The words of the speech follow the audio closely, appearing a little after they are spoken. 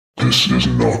This is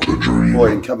not a dream.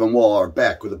 Boy and Kevin Wall are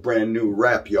back with a brand new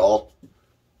rap, y'all.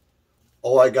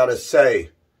 All I gotta say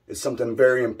is something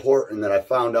very important that I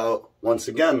found out once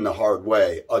again the hard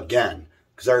way. Again.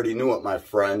 Because I already knew it, my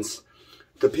friends.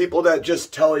 The people that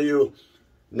just tell you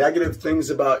negative things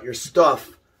about your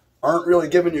stuff aren't really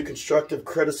giving you constructive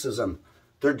criticism.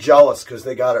 They're jealous because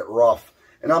they got it rough.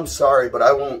 And I'm sorry, but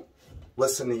I won't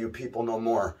listen to you people no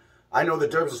more. I know the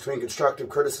difference between constructive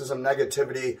criticism,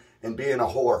 negativity, and being a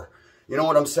whore. You know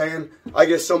what I'm saying? I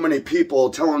get so many people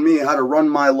telling me how to run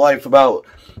my life, about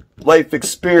life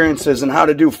experiences and how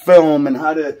to do film and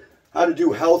how to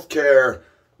do healthcare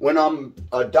when I'm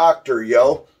a doctor,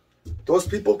 yo. Those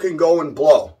people can go and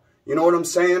blow. You know what I'm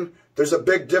saying? There's a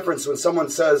big difference when someone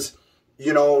says,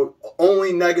 you know,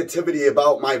 only negativity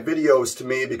about my videos to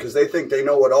me because they think they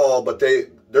know it all, but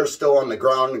they're still on the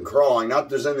ground and crawling. Not that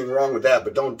there's anything wrong with that,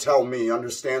 but don't tell me.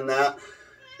 Understand that?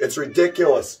 It's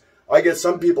ridiculous. I get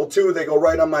some people, too, they go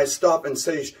right on my stuff and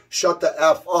say, shut the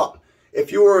F up.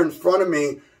 If you were in front of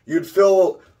me, you'd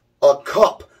fill a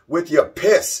cup with your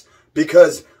piss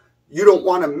because you don't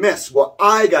want to miss what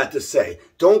I got to say.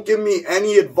 Don't give me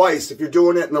any advice if you're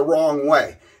doing it in the wrong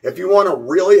way. If you want to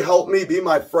really help me, be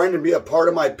my friend, and be a part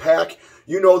of my pack,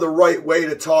 you know the right way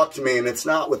to talk to me, and it's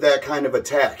not with that kind of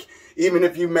attack. Even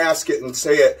if you mask it and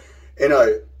say it in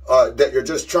a that you're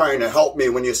just trying to help me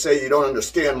when you say you don't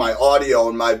understand my audio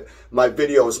and my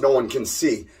videos no one can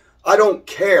see. I don't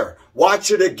care.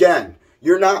 Watch it again.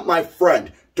 You're not my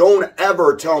friend. Don't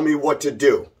ever tell me what to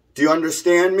do. Do you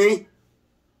understand me?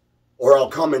 Or I'll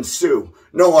come and sue.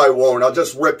 No, I won't. I'll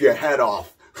just rip your head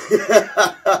off.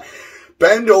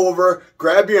 Bend over,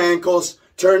 grab your ankles,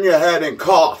 turn your head, and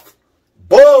cough.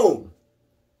 Boom!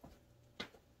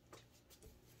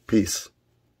 Peace.